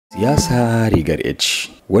Siyasa rigar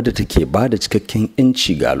yaci wadda take ba da cikakken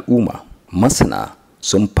 'yanci ga al'umma. Masana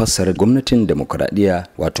sun fassara gwamnatin demokuraɗiyya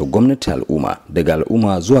wato gwamnatin al'umma daga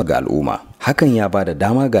al'umma zuwa ga al'umma. Hakan ya ba da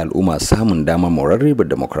dama ga al'umma samun dama morar ribar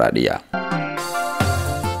demokuraɗiyya.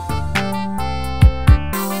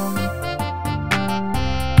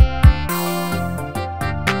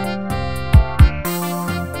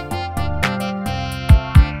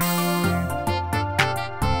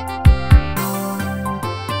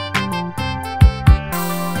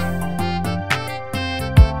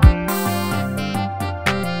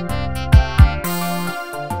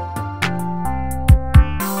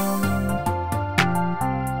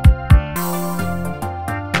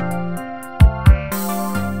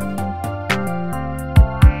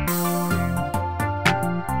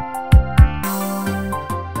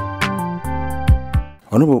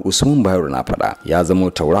 Honorable Usman Bayero Nafada ya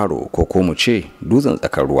zama tauraro ko mu ce dutsen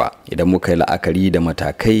tsakar ruwa idan muka yi la'akari da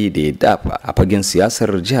matakai da ya dafa a fagen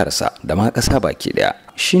siyasar jiharsa da ma ƙasa baki daya.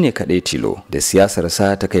 Shine kaɗai tilo da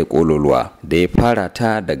siyasarsa ta kai ƙololuwa da ya fara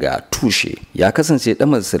ta daga tushe. Ya kasance ɗan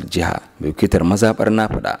majalisar jiha mai wakiltar mazaɓar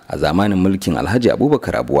Nafada a zamanin mulkin Alhaji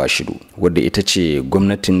Abubakar Abuwa Shidu, wadda ita ce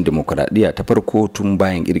gwamnatin demokuraɗiyya ta farko tun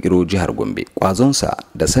bayan ƙirƙiro jihar Gombe. Ƙwazonsa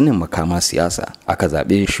da sanin makama siyasa aka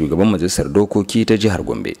zaɓe shugaban majalisar dokoki ta jihar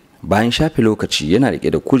Gombe. Bayan shafe lokaci yana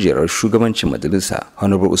rike da kujerar shugabancin majalisa,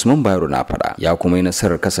 Honorable Usman Bayero Nafada ya kuma yi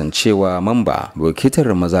nasarar kasancewa mamba wakiltar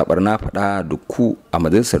mazaɓar Nafada Dukku a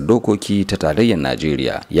majalisar dokoki ta tarayyar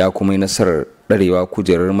Najeriya. Ya kuma yi nasarar ɗarewa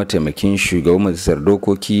kujerar mataimakin shugaban majalisar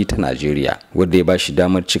dokoki ta Najeriya, wadda ya ba shi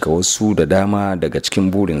damar cika wasu da dama daga cikin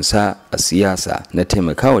burinsa a siyasa na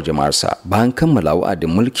taimakawa jama'arsa. Bayan kammala wa'adin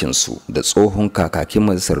mulkinsu da tsohon kakakin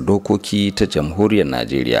majalisar dokoki ta jamhuriyar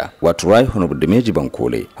Najeriya, wato Rai Honorable Dameji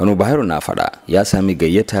Bankole, Honorable Bayero Nafada ya sami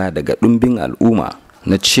gayyata daga ɗumbin al'umma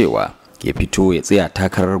na cewa ya fito ya tsaya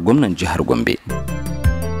takarar gwamnan jihar Gombe.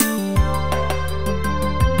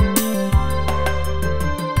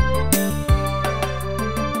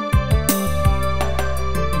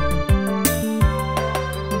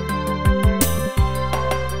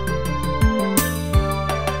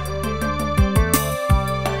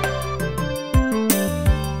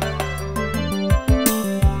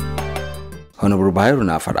 Honorable Bayero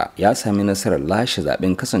Nafada ya sami nasarar lashe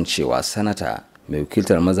zaben kasancewa sanata mai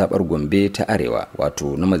wakiltar mazaɓar Gombe ta Arewa,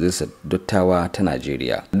 wato na majalisar dattawa ta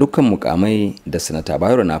Najeriya. Dukkan mukamai da sanata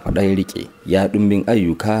Bayero Nafada ya rike ya ɗumbin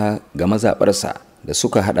ayyuka ga mazaɓarsa da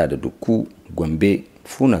suka hada da Dukku, Gombe,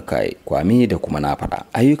 Funakai, Kwami da kuma Nafada.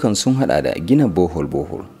 Ayyukan sun hada da gina bohol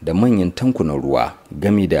da manyan tankunan ruwa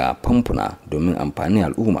gami da famfuna domin amfanin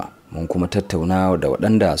al'umma. Mun kuma tattauna da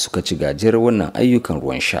waɗanda suka ci gajiyar wannan ayyukan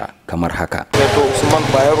ruwan sha kamar haka. To Usman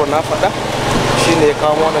Bayero Nafada shine ya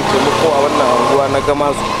kawo wannan taimako a wannan anguwa na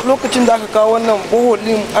Gamazu. Lokacin da aka kawo wannan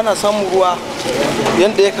boholin ana samun ruwa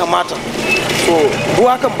yanda ya kamata. So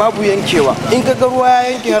ruwa kan babu yankewa. In ga ruwa ya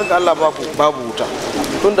yanke har ga Allah babu wuta.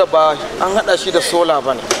 Tunda ba an hada shi da sola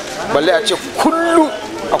bane. Balle a ce kullum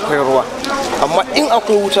akwai ruwa. Amma in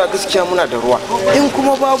akwai wuta gaskiya muna da ruwa. In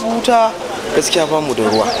kuma babu wuta gaskiya ba mu da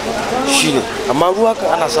ruwa shine, amma ruwa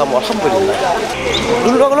kan ana samu alhamdulillah.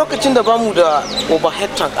 Duk lokacin da bamu da overhead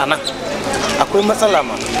tank anan akwai matsala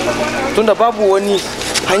ma, tunda babu wani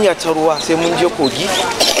hanya ta ruwa sai mun je kogi.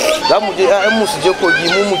 Za mu je 'ya'yanmu su je kogi,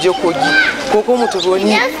 mu je kogi, ko mu tafi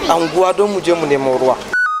wani anguwa don mu je mu nemo ruwa.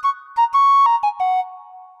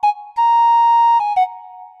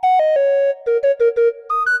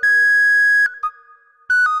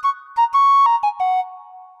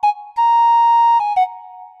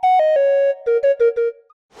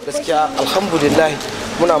 Gaskiya alhamdulillah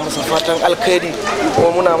muna masa fatan alkhairi kuma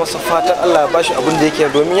muna masa fatan Allah ya bashi abin da yake,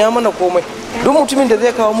 domin ya mana komai. Duk mutumin da zai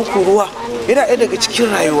kawo muku ruwa yana ɗaya daga cikin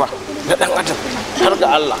rayuwa na ɗan adam har ga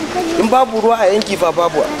Allah. In babu ruwa a yanki fa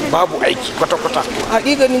babu aiki kwata-kwata.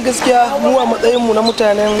 Hakikanin gaskiya mu a matsayin mu na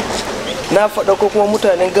mutanen Nafada ko kuma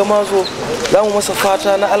mutanen Gamazo za mu masa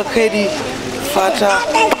fata na alkhairi, fata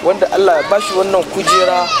wanda Allah ya bashi wannan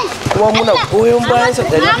kujera, kuma muna goyon bayansa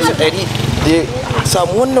 100% da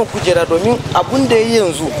samu wannan kujera, domin abun da ya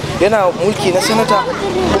yanzu yana mulki na sanata,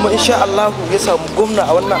 kuma insha Allah ya samu gwamna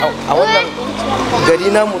a wannan gari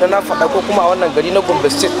namu na Nafada ko kuma a wannan gari na Gombe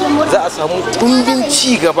State, za a samu ɗumbin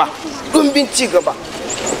ci gaba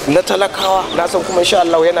na talakawa. Na san kuma insha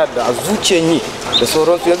Allah yana da zuciyar yi da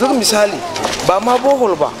sauransu. Yanzu misali ba ma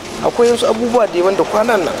bohol ba, akwai wasu abubuwa da wanda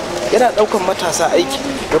kwanan nan yana daukan matasa aiki.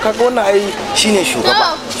 To kaga wannan ai shine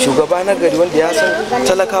shugaba na gari wanda ya san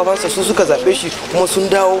talakawansa su suka zabe shi kuma sun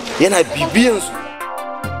dawo yana bibiyan su.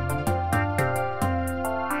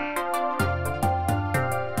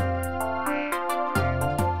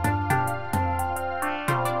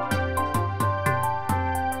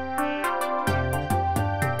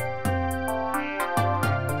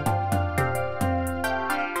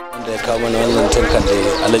 kawo mana wannan tankan da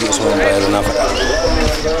Alhaji Usman Bayero na faɗa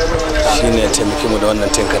shine ya taimake mu da wannan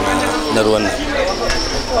tankan na ruwan nan,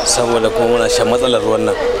 saboda kuma muna shan matsalar ruwan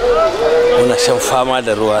nan, muna shan fama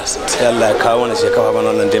da ruwa, sai Allah ya kawo mana shekafa mana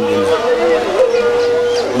wannan dam din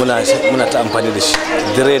nan muna ta amfani da shi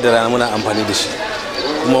dare da rana, muna amfani da shi.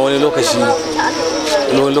 Kuma wani lokaci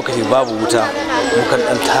babu wuta mukan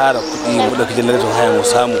dan tara kuɗi mu dauki generator haya mu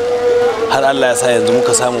samu, har Allah ya sa yanzu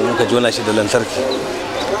muka samu muka jona shi da lantarki,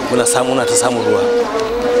 muna ta samun ruwa.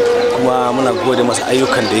 Kuma muna gode masa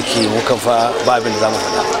ayyukan da yake, mukan fa ba abin da zamu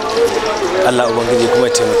faɗa. Allah ubangiji kuma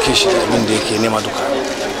ya taimake shi da abin da yake nema duka,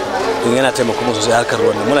 don yana taimako mu sosai harkar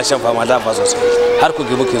ruwan. Muna shan fama da ba sosai, har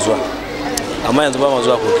kogi muke zuwa, amma yanzu ba mu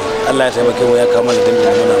zuwa kogi. Allah ya taimake mu, ya kawo mana dambe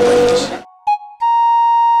da muna amfani da shi.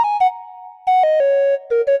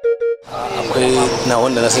 Akwai na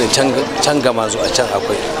wanda na sani can gama zuwa can,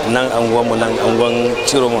 akwai nan anguwan mu, nan anguwan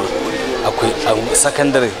Ciroma, akwai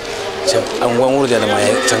sakandare can anguwan Wurja da ma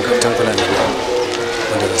can kuna da ruwa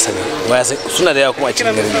wanda na sani. Baya suna da yawa kuma a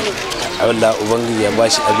cikin garin nan. Allah ubangiji ya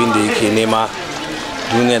bashi abin da yake nema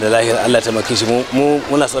duniya da lahira. Allah ta maki shi,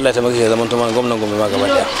 muna so Allah ta maki shi zaman to man gwamnan Gombe ma gaba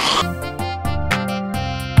daya.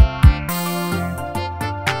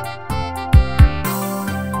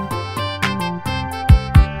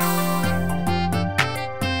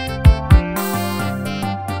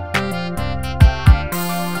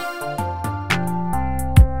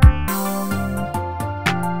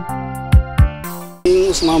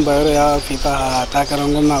 Usman Bayero ya fita takarar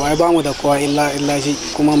gwamna, ai ba mu da kowa illa shi,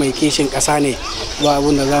 kuma mai kishin ƙasa ne. Ba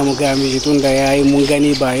abun da za mu gaya mishi tun da ya yi mun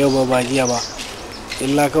gani ba yau ba jiya ba,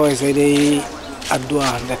 illa kawai sai dai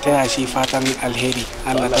addu'a da taya shi fatan alheri.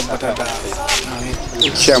 Allah tabbatar da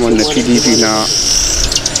chairman na PDP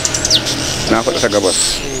na faɗa ta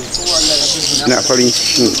gabas, ina farin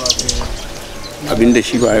cikin abinda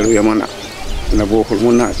shi Bayero ya mana na bohol.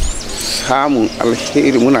 Muna samun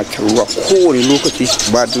alheri, muna ruwa kowane lokaci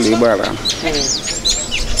ba dare ba rana,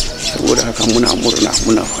 saboda haka muna murna,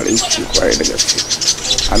 muna farin ciki kwarai da gaske.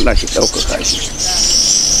 Allah shi ɗaukaka shi,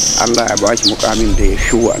 Allah ya ba shi mukamin da ya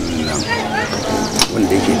fi wannan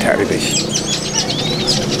wanda yake tare da shi.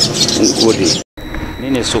 Mun gode. Ni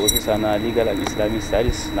ne so ofisa na Legal and Islamic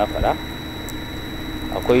Studies na faɗa.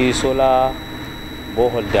 Akwai sola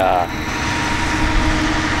bohol da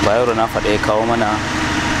Bayero na faɗa ya kawo mana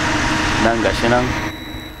nan gashi nan,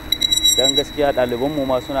 dan gaskiya ɗalibanmu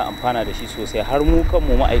ma suna amfana da shi sosai, har mu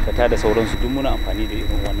kanmu ma'aikata da sauransu duk muna amfani da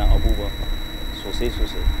irin wannan abubuwan sosai,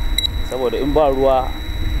 saboda in ba ruwa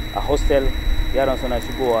a hostel yaran suna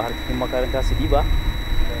shigowa har cikin makaranta su ɗiba.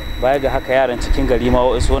 Baya ga haka yaran cikin gari ma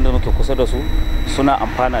wasu wanda muke kusa da su suna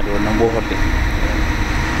amfana da wannan bohol din,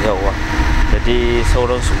 yawa da dai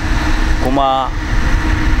sauransu. Kuma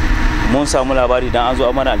mun samu labari dan an zo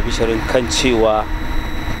a mana albishirin kan cewa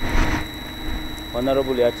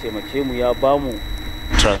honorable ya taimake mu, ya ba mu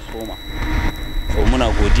transformer. To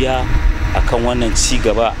muna godiya akan wannan ci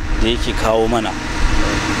gaba da yake kawo mana,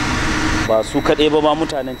 ba su kaɗai ba ma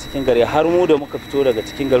mutanen cikin gari, har mu da muka fito daga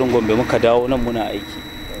cikin garin Gombe muka dawo nan muna aiki,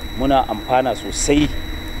 muna amfana sosai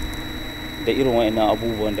da irin wayannan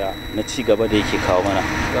abubuwan da na ci gaba da yake kawo mana.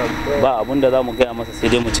 Ba abun da za mu gaya masa sai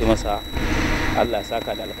dai mu ce masa Allah ya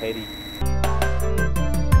saka da alkhairi.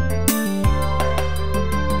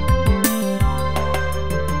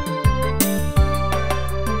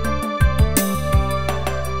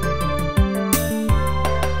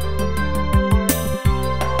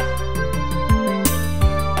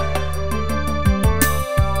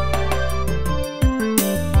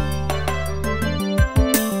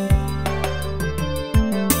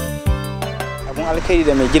 alkhairi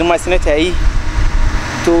da mai girma sanata yi,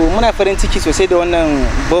 to muna farin ciki sosai da wannan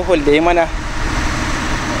bohol da ya mana,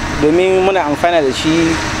 domin muna amfana da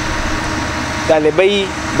shi dalibai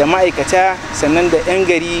da ma'aikata sannan da 'yan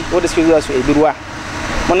gari wanda suke zuwa su ebi ruwa.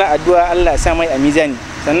 Muna addu'a Allah sa mai a mizani,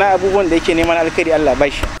 sannan abubuwan da yake neman alkhairi Allah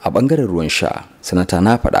ba shi. A bangaren ruwan sha, sanata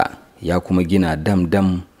Nafada ya kuma gina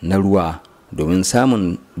dam-dam na ruwa domin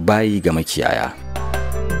samun bayi ga makiyaya.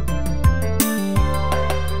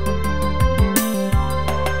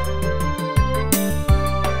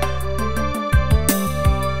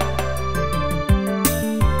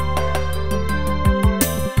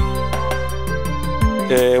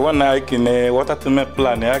 Wannan aiki ne water treatment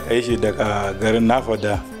plan ne aka yi shi daga garin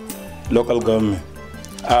Nafada local government.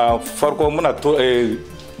 A farko muna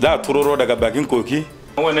za a turo ruwa daga bakin koki,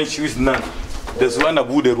 wannan shoes nan da su ana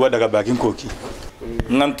bude ruwa daga bakin koki.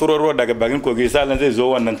 Nan turo ruwa daga bakin koki salon zai zo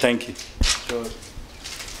wannan tanki.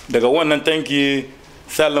 Daga wannan tanki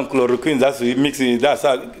salon chloroquine za su yi mixi, za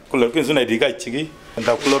sa chloroquine suna diga ciki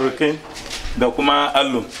da chloroquine da kuma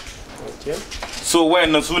alum. so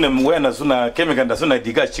wayannan suna chemical da suna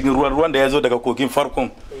diga cikin ruwan da ya zo daga kokin farkon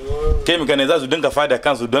chemical ne za su dinka fada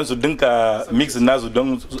kansu don su dinka mix nasu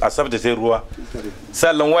don a tsaftace ruwa.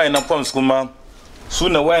 Sannan wayannan pumps kuma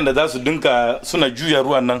suna wayanda za su dinka suna juya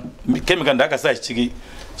ruwan nan chemical da aka sa ciki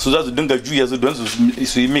su za su dinga juya su don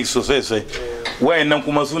su yi mix sosai. Wayannan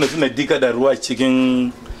kuma suna dika da ruwa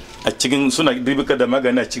cikin a cikin suna dibika da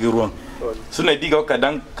magani a cikin ruwan suna diga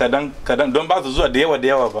kadan don ba su zuwa da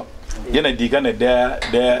yawa ba yana diga ne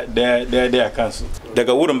daya kansu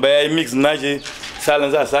daga wurin baya mix nashi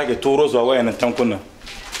salin za a sake toro zuwa wayannan tankunan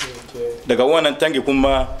daga wannan tanki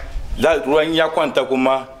kuma ruwan ya kwanta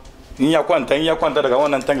kuma in ya kwanta daga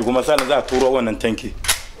wannan tanki kuma salin za a turo wannan tanki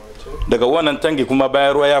daga wannan tanki kuma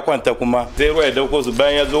bayan ruwa ya kwanta kuma sai ruwa ya dauko su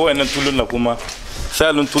bayan ya zo wayannan tuluna kuma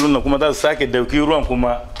salin tuluna kuma za su sake dauki ruwan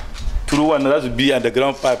kuma ruwan za su bi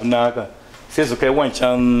underground pipe na haka sai su kai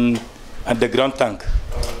wancan underground tank.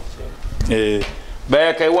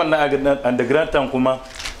 Baya kai wannan underground tank kuma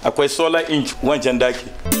akwai solar inch wancan daki.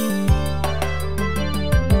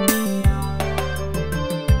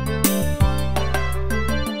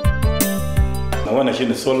 Na wannan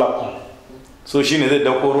shine solar pump. So shine zai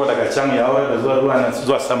dauko ruwa daga can ya haura da zuwa nan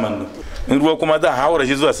zuwa saman nan. In ruwa kuma za a haura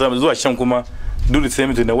shi zuwa shan kuma duk sai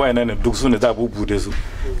mutum da wayannan duk su ne za a bubude su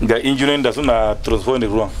ga injinoyin da suna transforming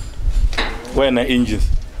ruwan wayannan engines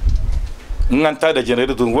in an tada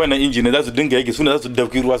generator wayannan engine za su dinga yake suna za su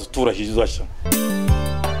dauki ruwa su tura shi zuwa shan.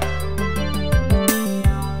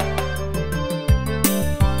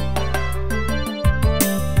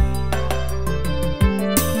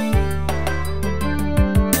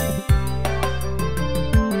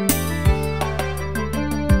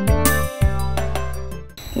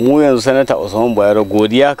 mu yanzu sanata Usman Bayero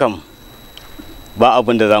godiya kam ba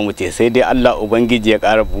abin da zamu ce sai dai Allah ubangiji ya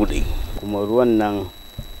ƙara bude kuma ruwan nan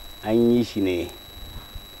an yi shi ne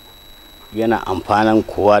yana amfanan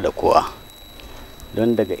kowa da kowa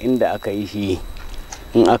don daga inda aka yi shi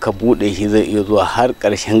in aka bude shi zai iya zuwa har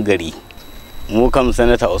ƙarshen gari. Mu kam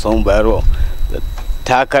sanata Usman Bayero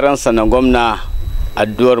takaransa na gwamna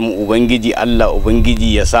addu'ar mu ubangiji Allah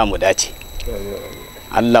ubangiji ya sa mu dace,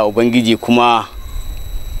 Allah ubangiji kuma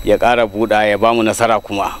ya ƙara buɗa ya ba mu nasara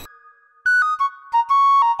kuma.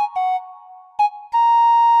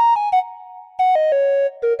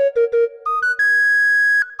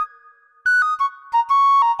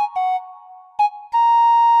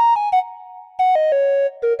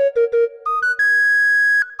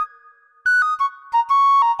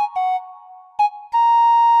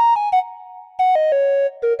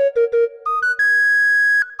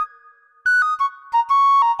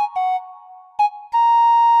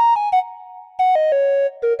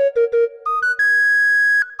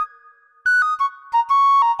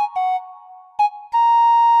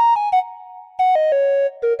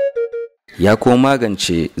 Ya kuma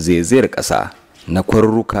magance zaizayar ƙasa na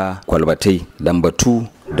kwarruka, kwalbatai, lambatu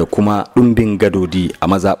da kuma ɗumbin gadodi a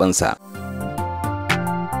mazaɓansa.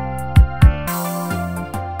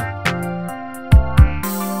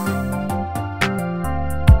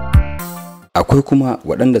 Akwai kuma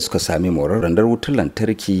waɗanda suka sami morar randar wutar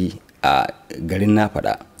lantarki a garin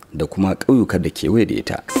Nafada da kuma ƙauyuka da kewaye da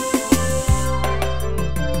ita.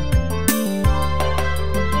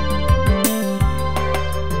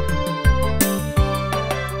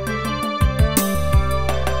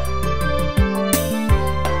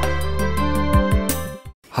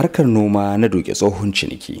 Harkar noma na doke tsohon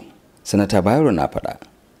ciniki, sanata Bayero Nafada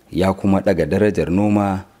ya kuma daga darajar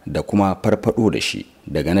noma da kuma farfado da shi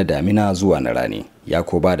daga na damina zuwa na rani. Ya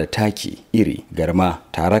ko ba da taki, iri, garma,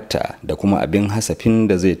 tarakta da kuma abin hasafin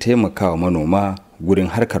da zai taimaka wa manoma gurin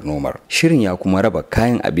harkar nomar. Shirin ya kuma raba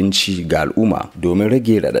kayan abinci ga al'umma domin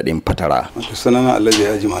rage radadin fatara. Sunana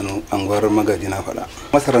LGA Jimanu anguwar Magaji Nafada.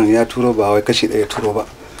 Masaran ya turo ba wai kashi ɗaya turo ba.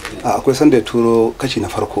 Akwai sanda ya turo kashi na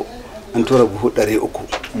farko. An tura buhu 300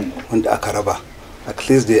 wanda aka raba, at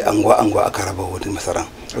least dai angwa aka raba wani masaran.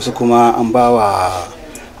 Wasu kuma an bawa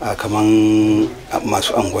kaman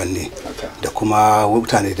masu anguwanni da kuma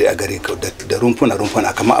mutane da a gari da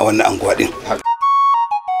rumfuna kama a wannan anguwa din.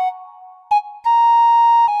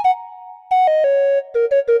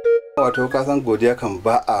 Wato ka san godiya kan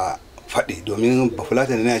ba a faɗi domin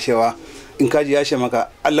bafulata ne na cewa in kaji ya ce maka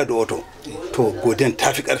Allah da wato to godiyan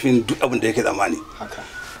tafi karfin duk abin da yake zamani.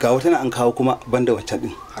 Ga wata an kawo kuma banda wancan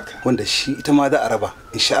din wanda shi ita ma za a raba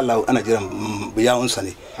insha Allah ana jiran yawunsa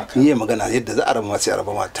ne in yi magana yadda za a raba ma sai a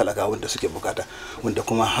raba ma talaka wanda suke bukata wanda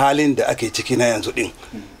kuma halin da ake ciki na yanzu din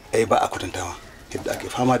ai ba a kutantawa yadda ake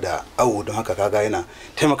fama da awo don haka kaga yana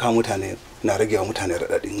taimaka mutane na rage wa mutane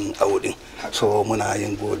radadin awo din so muna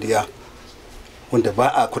yin godiya wanda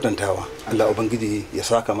ba a kwatantawa. Allah ubangiji ya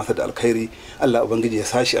saka masa da alkhairi, Allah ubangiji ya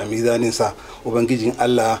sashi a mizaninsa, ubangijin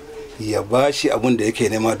Allah ya bashi abun da yake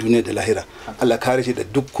nema duniya da lahira. Allah kare shi da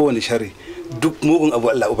duk kowane sharri, duk mugun abu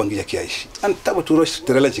Allah ubangiji ya kiyaye shi. An taba turo shi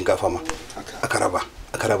tiralan shinkafa ma aka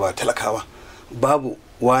raba talakawa, babu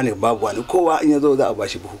wani kowa in ya zo za a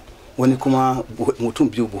bashi buhu, wani kuma mutum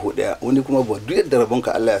biyu buhu daya, wani kuma duk yadda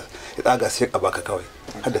rabonka Allah ya tsaga sai a baka kawai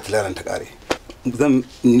har da tilaran ta kare. Zan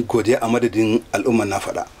godiya a madadin al'umman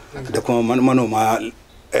Nafada da kuma manoma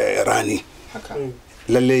rani.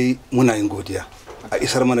 Lallai muna yin godiya, a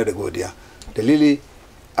isar mana da godiya. Dalili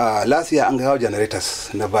a lasiya an gawo generators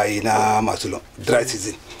na bayi na masu dry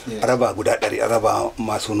season, a raba guda 100, a raba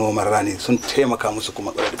masu noman rani, sun taimaka musu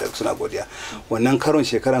kuma suna godiya. Wannan karon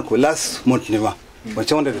shekaran ko last month ne ma,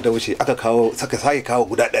 wancan wanda da wuce aka sake kawo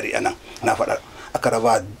guda 100 anan na faɗa, aka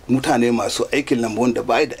raba mutane masu aikin lambu wanda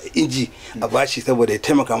bai da inji a bashi saboda ya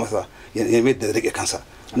taimaka masa ya mai da rike kansa.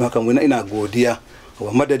 Don haka ina godiya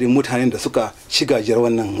wa madadin mutanen da suka shiga jiyar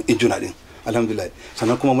wannan injuna din, alhamdulillah.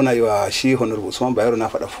 Sannan kuma muna yi wa shi Honorable Usman Bayero na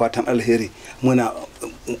faɗa fatan alheri, muna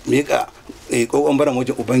miƙa kokon baran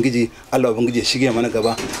wajen ubangiji, Allah ubangiji ya shige mana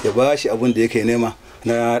gaba, ya bashi abin da yake nema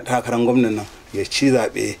na takarar gwamnan nan, ya ci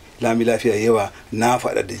zaɓe lami lafiya yawa na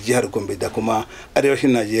faɗa da jihar Gombe da kuma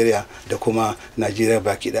arewacin Najeriya da kuma Najeriya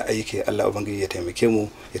baki da aiki. Allah ubangiji ya taimake mu,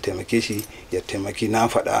 ya taimake shi, ya taimaki na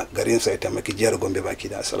faɗa garinsa, ya taimaki jihar Gombe baki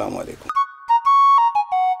da. Assalamu alaikum.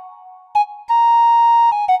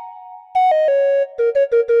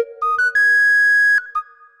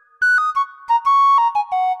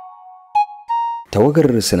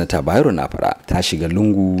 Tawagar Sanata Bayero Nafada ta shiga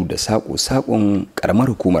lungu da saƙo-saƙon ƙaramar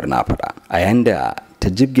hukumar Nafada a yayin da ta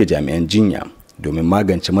jibge jami'an jinya domin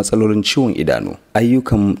magance matsalolin ciwon idanu,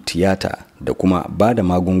 ayyukan tiyata da kuma ba da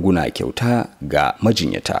magunguna kyauta ga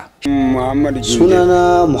majinyata.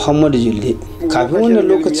 Sunana Muhammadu Julde. Kafin wannan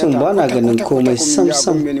lokacin ba na ganin komai sam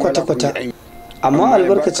kwata-kwata. Amma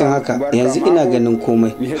albarkacin haka yanzu ina ganin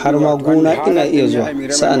komai, har ma gona ina iya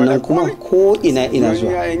zuwa, sa'annan kuma ko ina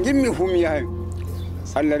zuwa.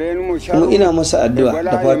 Kuma ina masa addu'a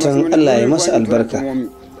da fatan Allah ya masa albarka.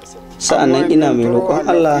 Sa'annan ina mai roƙon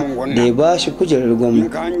Allah da ya ba shi kujerar gwamna,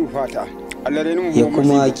 ya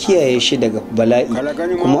kuma kiyaye shi daga bala'i,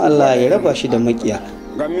 kuma Allah ya raba shi da makiya,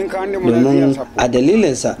 domin a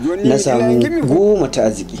dalilinsa na samu goma ta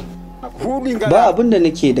arziki. Ba abin da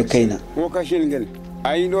nake da kaina,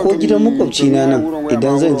 ko gidan makwabcina nan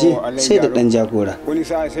idan zan je sai da ɗan jagora,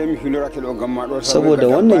 saboda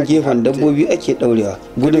wannan gefen dabbobi ake ɗaurewa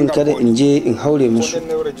gudun kada in je in haure musu.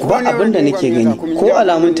 Ba abin da nake gani, ko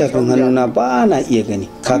alamun tafin hannuna ba na iya gani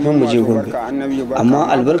kafin mu je Gombe, amma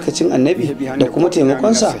albarkacin annabi da kuma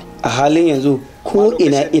taimakonsa a halin yanzu ko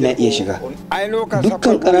ina iya shiga.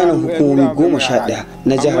 Dukkan ƙananan hukumomi 11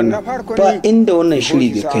 na jihar nan ba inda wannan shiri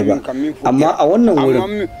bai kai ba, amma a wannan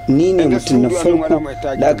wurin ni ne mutum na farko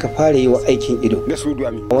da aka fara yi wa aikin ido.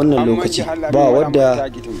 A wannan lokaci ba wadda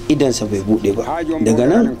idansa bai buɗe ba, daga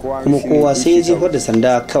nan kuma kowa sai ya jefar da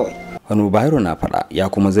sanda kawai. Wani Bayero Nafada ya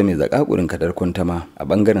kuma zame zakakurin kadar kuntama a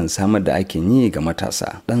bangaren samar da aikin yi ga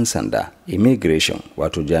matasa, dan sanda, immigration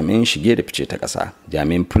wato jami'an shige da fice ta ƙasa,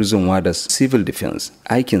 jami'an prison warders, civil defense,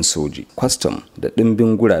 aikin soji, custom da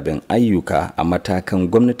ɗimbin guraben ayyuka a matakan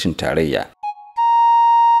gwamnatin tarayya.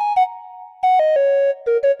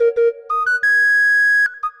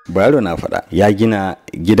 Bayero Nafada ya gina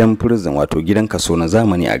gidan prison wato gidan kaso na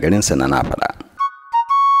zamani a garinsa na Nafada.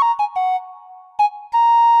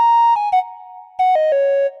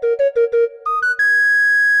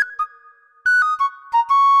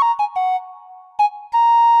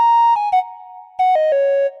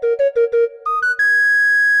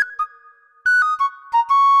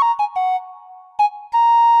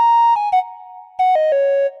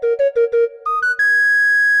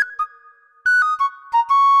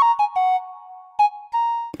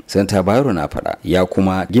 Sanata Bayero Nafada ya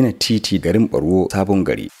kuma gina titi garin Barwo Sabon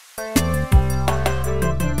Gari.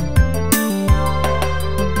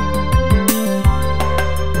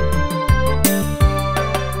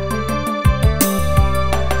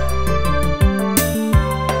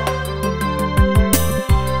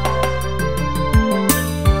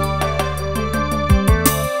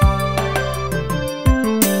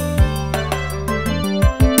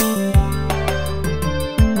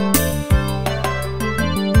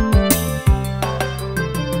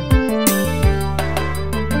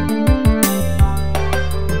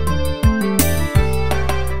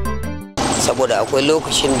 saboda akwai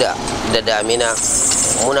lokacin da damina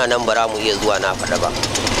muna nan bara mu iya zuwa Nafada ba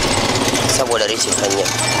saboda rashin hanya.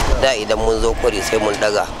 Da idan mun zo kwari sai mun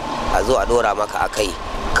daga a zo a dora maka akai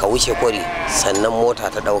ka wuce kwari sannan mota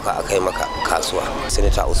ta ɗauka a kai maka kasuwa.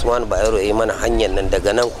 Sanata Usman Bayero ya yi mana hanyar nan,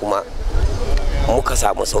 daga nan kuma muka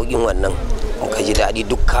samu sauƙin wannan, muka ji daɗi.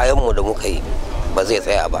 Duk kayanmu da muka yi ba zai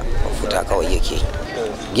tsaya ba, fita kawai yake.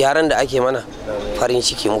 Gyaran da ake mana farin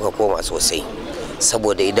ciki muka koma sosai,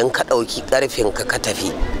 saboda idan ka ɗauki ƙarfin ka tafi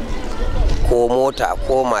ko mota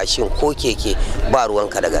ko mashin ko keke ba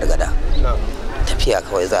ruwanka da gargada, tafiya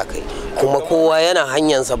kawai za ka yi. Kuma kowa yana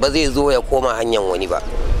hanyarsa, ba zai zo ya koma hanyar wani ba,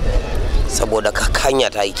 saboda hanya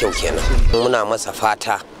ta yi kyau kenan. Muna masa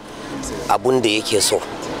fata abun da yake so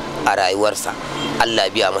a rayuwarsa Allah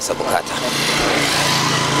biya masa bukata,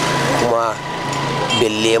 kuma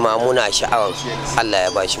belle ma muna sha'awar Allah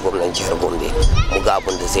ya bashi gwamnan jihar Gombe, mu ga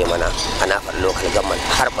abun da zai mana a Nafada local government,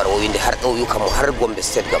 har barwoyin da har ƙauyukanmu har Gombe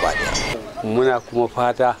state gaba daya. Muna kuma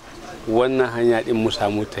fata wannan hanya din mu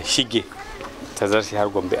samu ta shige ta zarce har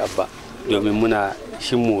Gombe Abba, domin muna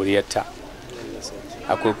shin moriyarta.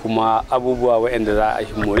 Akwai kuma abubuwa waɗanda za a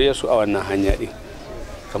shin moriyar su a wannan hanya din,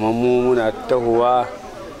 kamar mu muna tahowa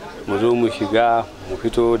mu zo mu shiga mu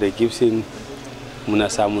fito da gibson, muna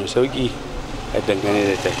samun sauki a dangane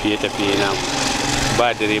da tafiye-tafiye namu,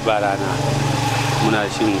 ba dare ba rana muna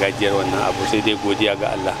shin gajiyar wannan abu, sai dai godiya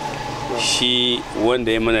ga Allah shi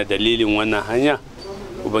wanda ya mana dalilin wannan hanya.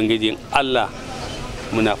 Ubangijin Allah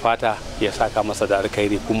muna fata ya saka masa da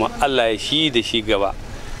alkhairi, kuma Allah ya shi da shi gaba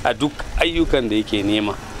a duk ayyukan da yake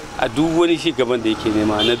nema, a duk wani shi gaban da yake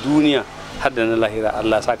nema na duniya har da na lahira.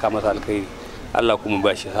 Allah saka masa alkhairi, Allah kuma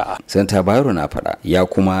ba shi sa'a. Sanata Bayero Nafada ya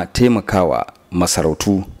kuma taimakawa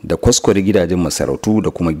masarautu da kwaskwari gidajen masarautu da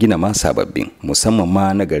kuma gina ma sababbin, musamman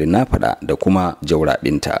ma na garin Nafada da kuma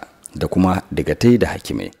jaurabinta da kuma dagatai da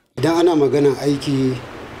hakimai. Idan ana maganan aiki,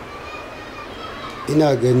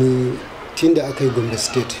 ina gani tun da aka yi Gombe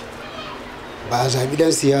state ba a zaɓi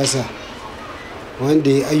ɗan siyasa wanda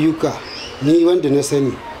ya ayyuka, ni wanda na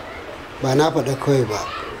sani ba na faɗa kawai ba,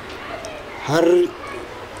 har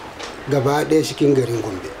gaba ɗaya cikin garin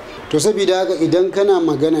Gombe. To saboda haka idan kana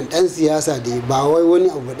maganan ɗan siyasa da ba wai wani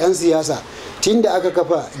abu, ɗan siyasa tun da aka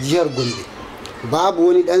kafa jihar Gombe babu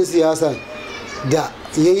wani ɗan siyasa da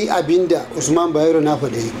ya yi abin da Usman Bayero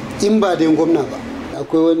Nafada yi in ba da gwamna ba.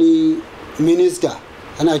 Akwai wani minista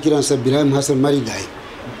ana kiransa Ibrahim Hassan Marigayi,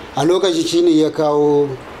 a lokaci shine ya kawo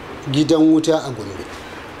gidan wuta a Gombe.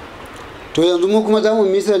 To yanzu mu kuma za mu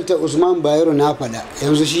misalta Usman Bayero Nafada,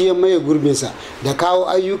 yanzu shi ya maye gurbinsa da kawo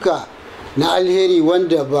ayyuka na alheri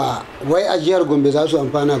wanda ba wai a jihar Gombe za su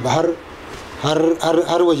amfana ba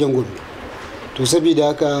har wajen Gombe. To saboda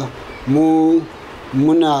haka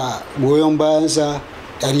muna goyon bayansa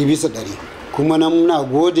 100%, kuma nan muna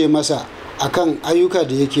gode masa akan ayyuka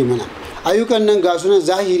da yake mana. Ayyukan nan ga sunan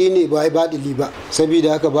zahiri ne ba baɗili ba,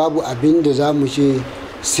 saboda haka babu abin da za mu ce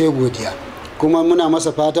sai godiya. Kuma muna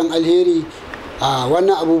masa fatan alheri a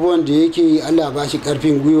wannan abubuwan da yake. Allah ba shi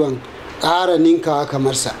ƙarfin gwiwan ƙara ninkawa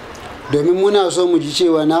kamar sa, domin muna so mu ji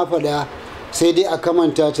cewa Nafada sai dai a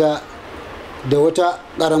kamanta ta da wata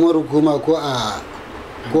ƙaramar hukuma ko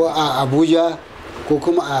a Abuja ko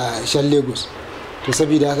kuma a Shan Lagos. To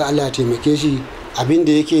saboda haka Allah ya taimake shi, abin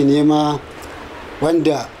da yake nema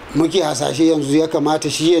wanda muke hasashe yanzu ya kamata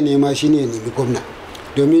shi ya nema, shi ne ya nemi gwamna,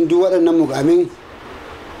 domin duk waɗannan mukamin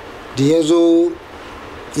da ya zo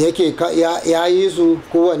yake ya yi su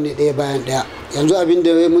kowanne ɗaya bayan ɗaya. Yanzu abin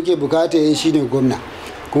da muke bukata ya yi shi ne gwamna,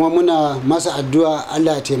 kuma muna masa addu'a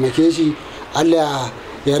Allah ya taimake shi, Allah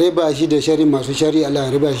ya riba shi da shari masu shari, Allah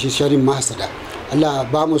ya riba shi sharin mahasada, Allah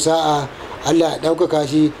ba mu sa'a, Allah ya ɗaukaka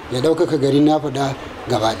shi, ya ɗaukaka garin Nafada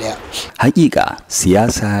gaba ɗaya. Hakika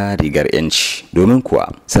siyasa rigar yanci, domin kuwa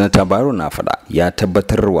Sanata Bayero Nafada ya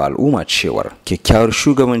tabbatar wa al'umma cewar kyakkyawar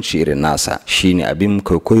shugabanci irin nasa shine abin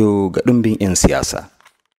kwaikwayo ga ɗumbin 'yan siyasa.